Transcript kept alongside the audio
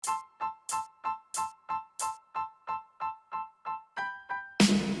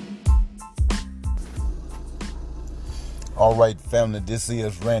All right, family, this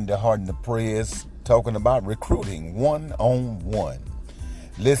is Randy Harden the Prez talking about recruiting one-on-one.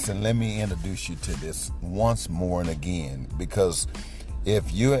 Listen, let me introduce you to this once more and again, because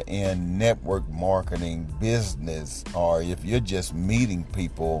if you're in network marketing business, or if you're just meeting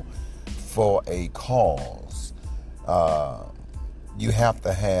people for a cause, you have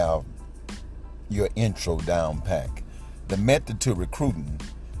to have your intro down pack. The method to recruiting,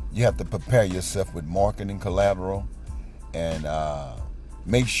 you have to prepare yourself with marketing collateral, and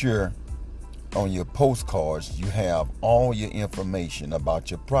make sure on your postcards you have all your information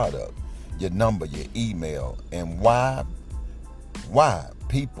about your product, your number, your email, and why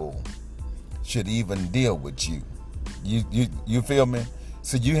people should even deal with you. You feel me?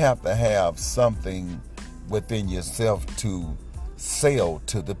 So you have to have something within yourself to sell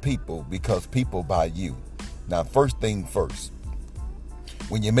to the people, because people buy you. Now, first thing first,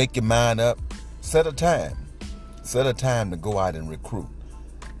 when you make your mind up, set a time to go out and recruit.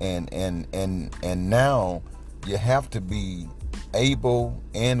 And now you have to be able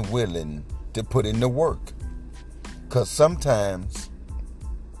and willing to put in the work, because sometimes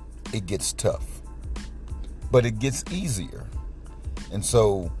it gets tough, but it gets easier. And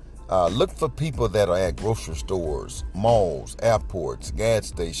so look for people that are at grocery stores, malls, airports, gas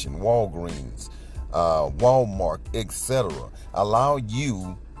station, Walgreens, Walmart, etc. Allow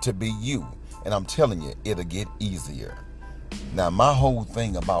you to be you, and I'm telling you, it'll get easier. Now, my whole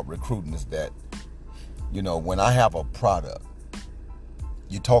thing about recruiting is that, when I have a product,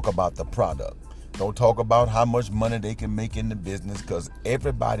 you talk about the product. Don't talk about how much money they can make in the business, because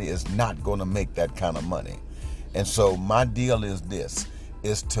everybody is not going to make that kind of money. And so my deal is this,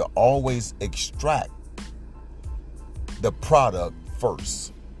 is to always extract the product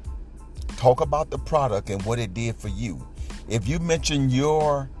first. Talk about the product and what it did for you. If you mention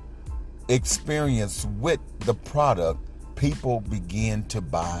your experience with the product, people begin to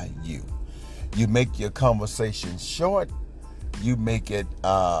buy you. You make your conversation short. You make it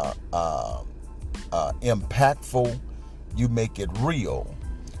impactful. You make it real.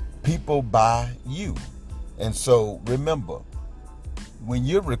 People buy you. And so remember, when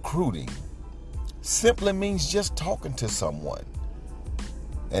you're recruiting, simply means just talking to someone.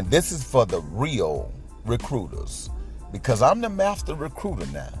 And this is for the real recruiters, because I'm the master recruiter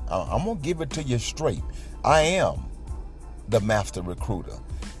now. I'm going to give it to you straight. I am the master recruiter.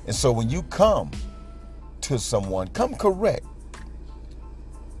 And so when you come to someone, come correct.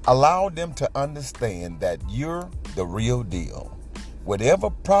 Allow them to understand that you're the real deal. Whatever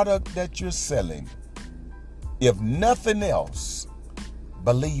product that you're selling, if nothing else,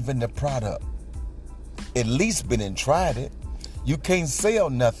 believe in the product. At least been and tried it. You can't sell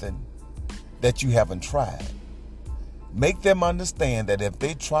nothing that you haven't tried. Make them understand that if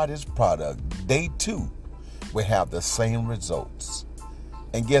they try this product, they too will have the same results.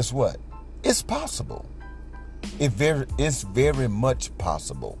 And guess what? It's possible. It's very much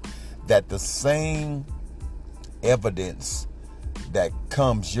possible that the same evidence that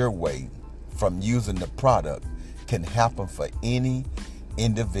comes your way from using the product can happen for any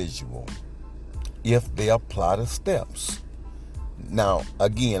individual if they apply the steps. Now,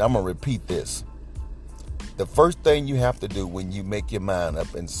 again, I'm going to repeat this. The first thing you have to do when you make your mind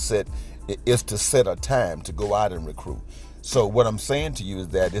up and is to set a time to go out and recruit. So what I'm saying to you is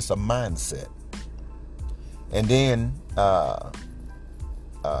that it's a mindset. And then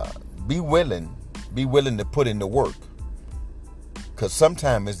be willing to put in the work, because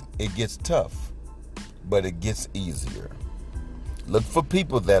sometimes it gets tough, but it gets easier. Look for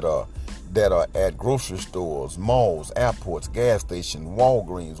people that are at grocery stores, malls, airports, gas stations,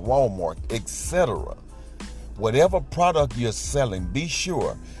 Walgreens, Walmart, etc. Whatever product you're selling, be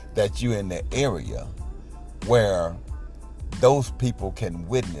sure that you're in the area where those people can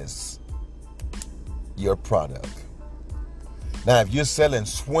witness your product. Now, if you're selling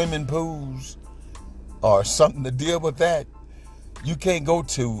swimming pools or something to deal with that, you can't go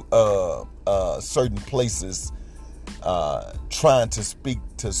to certain places trying to speak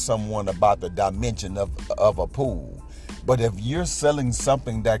to someone about the dimension of a pool. But if you're selling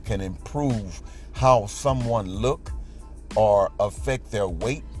something that can improve how someone look or affect their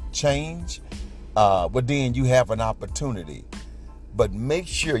weight change, but then you have an opportunity. But make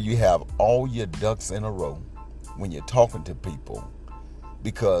sure you have all your ducks in a row when you're talking to people,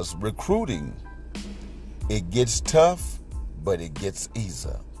 because recruiting, it gets tough, but it gets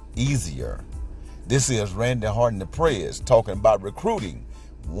easier. This is Randy Harden the Prez talking about recruiting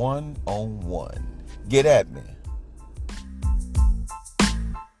one-on-one. Get at me.